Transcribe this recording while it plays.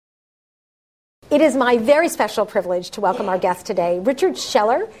It is my very special privilege to welcome our guest today. Richard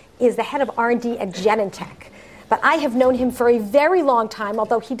Scheller is the head of R&D at Genentech. But I have known him for a very long time,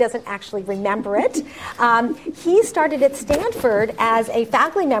 although he doesn't actually remember it. He started at Stanford as a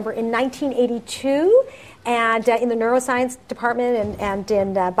faculty member in 1982, and in the neuroscience department and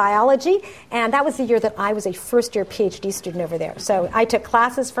in biology. And that was the year that I was a first-year PhD student over there. So I took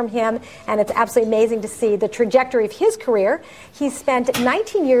classes from him, and it's absolutely amazing to see the trajectory of his career. He spent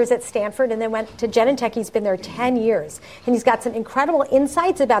 19 years at Stanford and then went to Genentech. He's been there 10 years. And he's got some incredible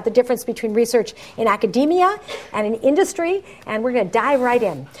insights about the difference between research in academia and in industry, and we're going to dive right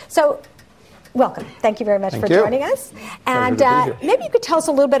in. So, welcome. Thank you very much for joining us. And maybe you could tell us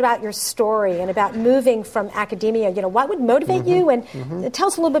a little bit about your story and about moving from academia. You know, what would motivate you? And tell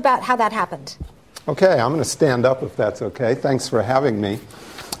us a little bit about how that happened. Okay, I'm going to stand up if that's okay. Thanks for having me.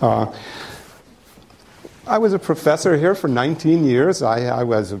 I was a professor here for 19 years. I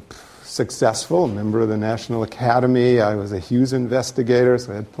was successful, a member of the National Academy. I was a Hughes investigator,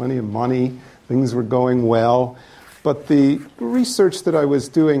 so I had plenty of money. Things were going well. But the research that I was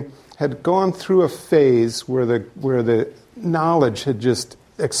doing had gone through a phase where the knowledge had just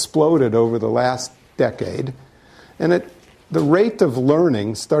exploded over the last decade, and the rate of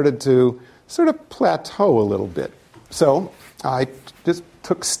learning started to sort of plateau a little bit. So I just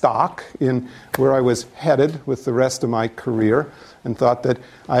took stock in where I was headed with the rest of my career and thought that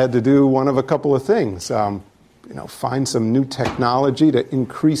I had to do one of a couple of things. Find some new technology to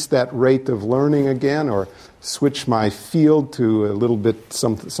increase that rate of learning again, or switch my field to a little bit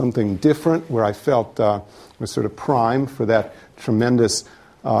something different where I felt was sort of prime for that tremendous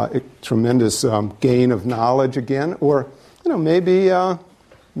gain of knowledge again, or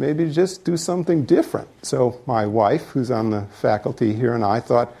maybe just do something different. So my wife, who's on the faculty here, and I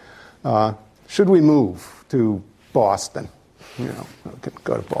thought, should we move to Boston?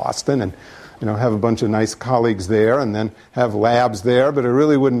 Go to Boston and have a bunch of nice colleagues there and then have labs there, but it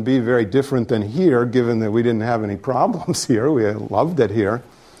really wouldn't be very different than here, given that we didn't have any problems here. We loved it here.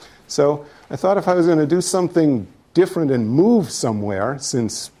 So I thought if I was going to do something different and move somewhere,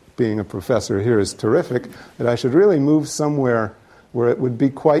 since being a professor here is terrific, that I should really move somewhere where it would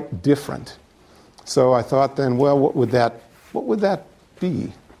be quite different. So I thought then, well, what would that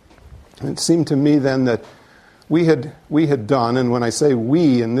be? And it seemed to me then that we had done, and when I say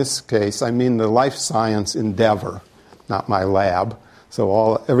we in this case, I mean the life science endeavor, not my lab,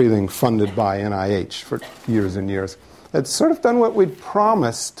 so everything funded by NIH for years and years, had sort of done what we'd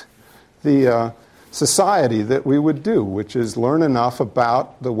promised the society that we would do, which is learn enough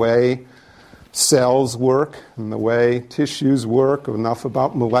about the way cells work and the way tissues work, enough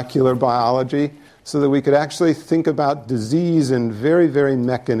about molecular biology, so that we could actually think about disease in very, very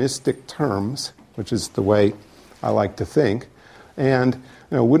mechanistic terms, which is the way I like to think. And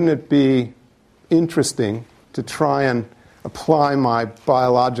wouldn't it be interesting to try and apply my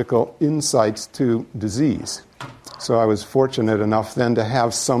biological insights to disease? So I was fortunate enough then to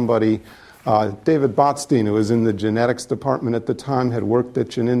have somebody, David Botstein, who was in the genetics department at the time, had worked at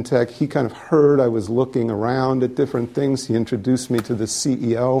Genentech. He kind of heard I was looking around at different things. He introduced me to the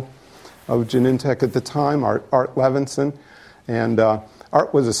CEO of Genentech at the time, Art Levinson. And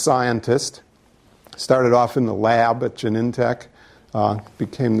Art was a scientist. Started off in the lab at Genentech,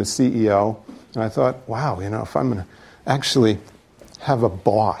 became the CEO, and I thought, wow, if I'm going to actually have a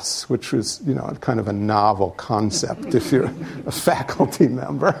boss, which was, kind of a novel concept if you're a faculty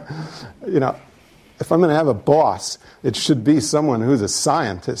member, if I'm going to have a boss, it should be someone who's a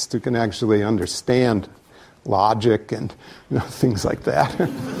scientist who can actually understand logic and things like that,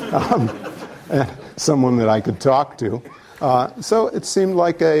 and someone that I could talk to. So it seemed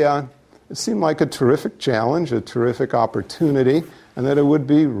like a terrific challenge, a terrific opportunity, and that it would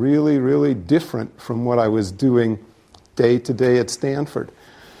be really, really different from what I was doing day to day at Stanford.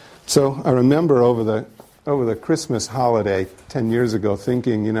 So I remember over the Christmas holiday 10 years ago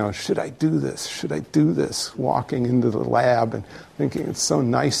thinking, should I do this? Should I do this? Walking into the lab and thinking, it's so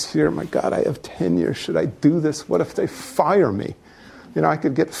nice here. My God, I have tenure. Should I do this? What if they fire me? I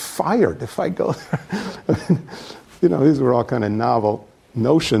could get fired if I go there. These were all kind of novel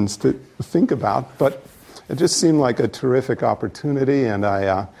notions to think about, but it just seemed like a terrific opportunity, and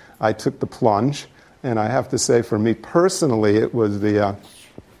I took the plunge. And I have to say, for me personally, it was the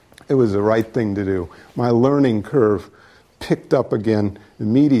right thing to do. My learning curve picked up again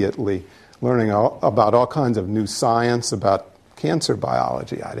immediately, learning about all kinds of new science about cancer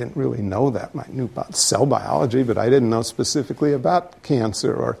biology. I didn't really know that. I knew about cell biology, but I didn't know specifically about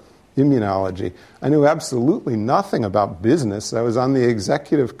cancer or immunology. I knew absolutely nothing about business. I was on the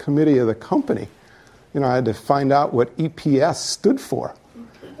executive committee of the company. I had to find out what EPS stood for.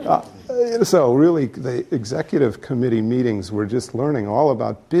 So really, the executive committee meetings were just learning all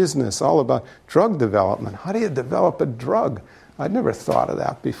about business, all about drug development. How do you develop a drug? I'd never thought of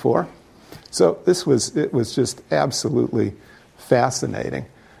that before. So it was just absolutely fascinating.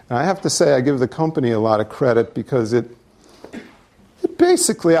 And I have to say, I give the company a lot of credit because it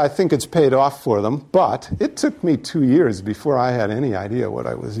basically, I think it's paid off for them, but it took me 2 years before I had any idea what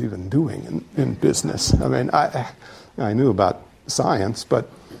I was even doing in business. I mean, I knew about science, but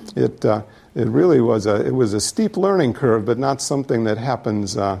it really was a steep learning curve, but not something that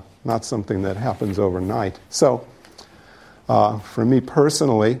happens overnight. So, for me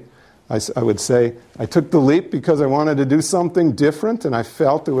personally, I would say I took the leap because I wanted to do something different, and I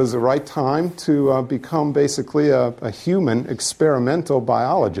felt it was the right time to become basically a human experimental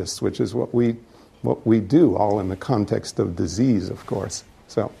biologist, which is what we do, all in the context of disease, of course.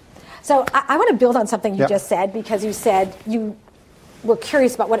 So I want to build on something you just said, because you said you were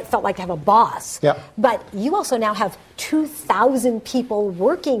curious about what it felt like to have a boss. Yeah. But you also now have 2,000 people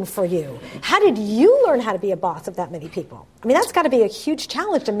working for you. How did you learn how to be a boss of that many people? I mean, that's got to be a huge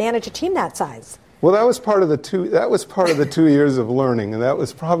challenge to manage a team that size. Well, that was part of the 2 years of learning, and that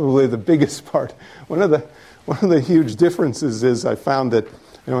was probably the biggest part. One of the huge differences is I found that,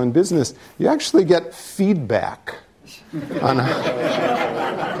 in business, you actually get feedback on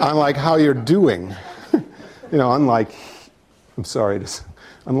like how you're doing. Unlike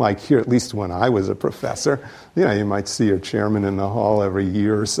here, at least when I was a professor, you might see your chairman in the hall every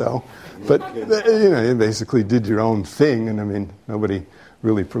year or so. But, you basically did your own thing, and I mean, nobody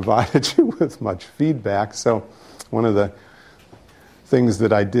really provided you with much feedback. So one of the things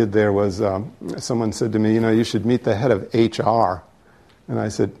that I did there was someone said to me, you should meet the head of HR. And I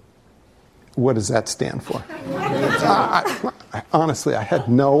said, what does that stand for? Honestly, I had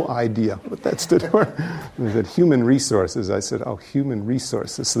no idea what that stood for. They said human resources. I said, oh, human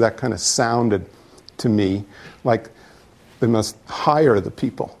resources. So that kind of sounded to me like they must hire the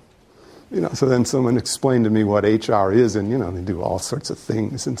people. So then someone explained to me what HR is, and, they do all sorts of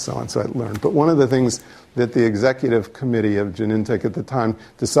things and so on, so I learned. But one of the things that the executive committee of Genentech at the time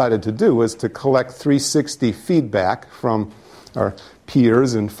decided to do was to collect 360 feedback from our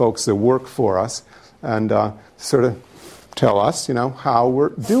peers and folks that work for us and sort of tell us, how we're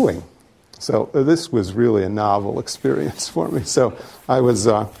doing. So this was really a novel experience for me. So I was,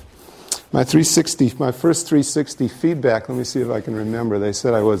 my first 360 feedback, let me see if I can remember, they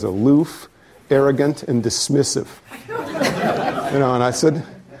said I was aloof, arrogant, and dismissive. And I said,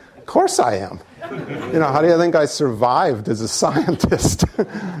 of course I am. How do you think I survived as a scientist?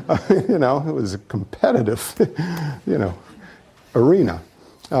 It was a competitive, arena.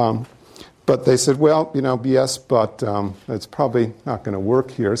 But they said, well, yes, but it's probably not going to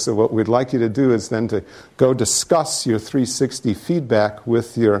work here. So what we'd like you to do is then to go discuss your 360 feedback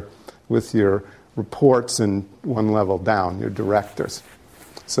with your reports and one level down, your directors.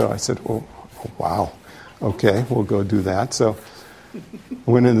 So I said, oh wow, okay, we'll go do that. So I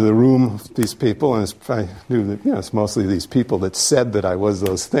went into the room with these people, and I knew that it's mostly these people that said that I was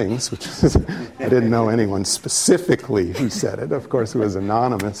those things, which I didn't know anyone specifically who said it. Of course, it was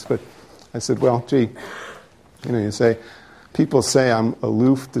anonymous, but I said, well, gee, people say I'm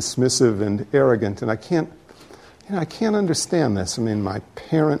aloof, dismissive, and arrogant, and I can't understand this. I mean, my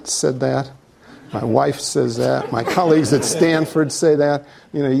parents said that. My wife says that. My colleagues at Stanford say that.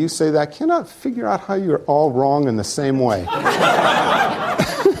 You say that. I cannot figure out how you're all wrong in the same way.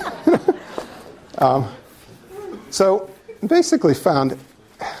 So basically found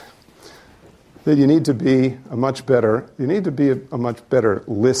that you need to be a much better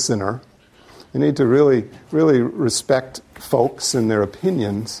listener. You need to really, really respect folks and their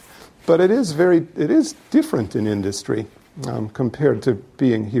opinions. But it is different in industry compared to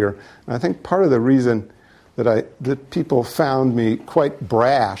being here. And I think part of the reason that people found me quite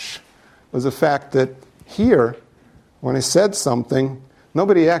brash was the fact that here, when I said something,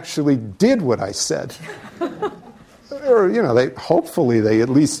 nobody actually did what I said. Or, they at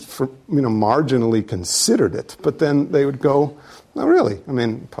least marginally considered it. But then they would go, no, really. I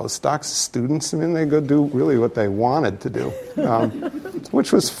mean, postdocs, students, they go do really what they wanted to do,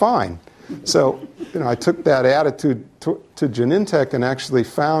 which was fine. So, I took that attitude to Genentech and actually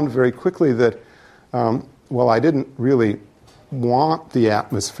found very quickly that, I didn't really want the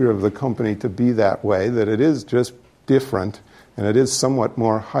atmosphere of the company to be that way, that it is just different and it is somewhat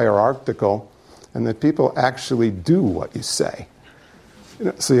more hierarchical, and that people actually do what you say.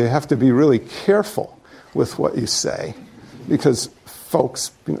 So you have to be really careful with what you say, because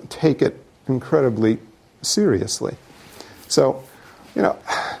folks take it incredibly seriously. So,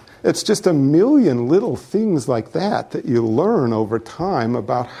 it's just a million little things like that you learn over time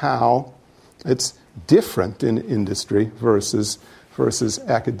about how it's different in industry versus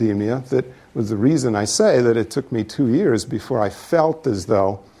academia. That was the reason I say that it took me 2 years before I felt as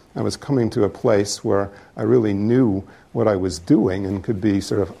though I was coming to a place where I really knew what I was doing and could be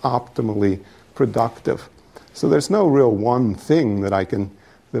sort of optimally productive. So there's no real one thing that I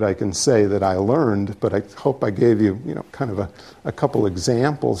can say that I learned, but I hope I gave you, kind of a couple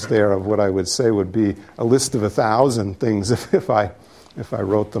examples there of what I would say would be a list of 1,000 things if I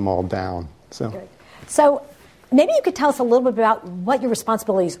wrote them all down. So maybe you could tell us a little bit about what your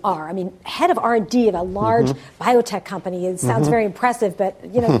responsibilities are. I mean, head of R&D of a large biotech company, it sounds very impressive, but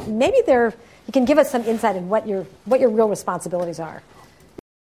maybe you can give us some insight in what your real responsibilities are.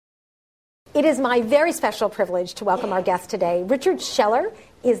 It is my very special privilege to welcome our guest today. Richard Scheller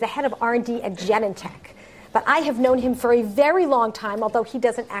is the head of R&D at Genentech. But I have known him for a very long time, although he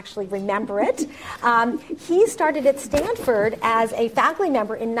doesn't actually remember it. He started at Stanford as a faculty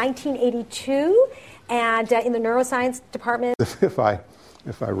member in 1982 and in the neuroscience department. If I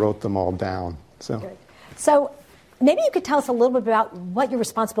wrote them all down. So maybe you could tell us a little bit about what your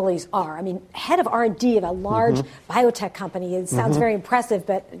responsibilities are. I mean, head of R&D of a large biotech company, it sounds very impressive,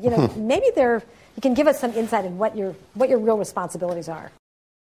 but maybe you can give us some insight in what your real responsibilities are.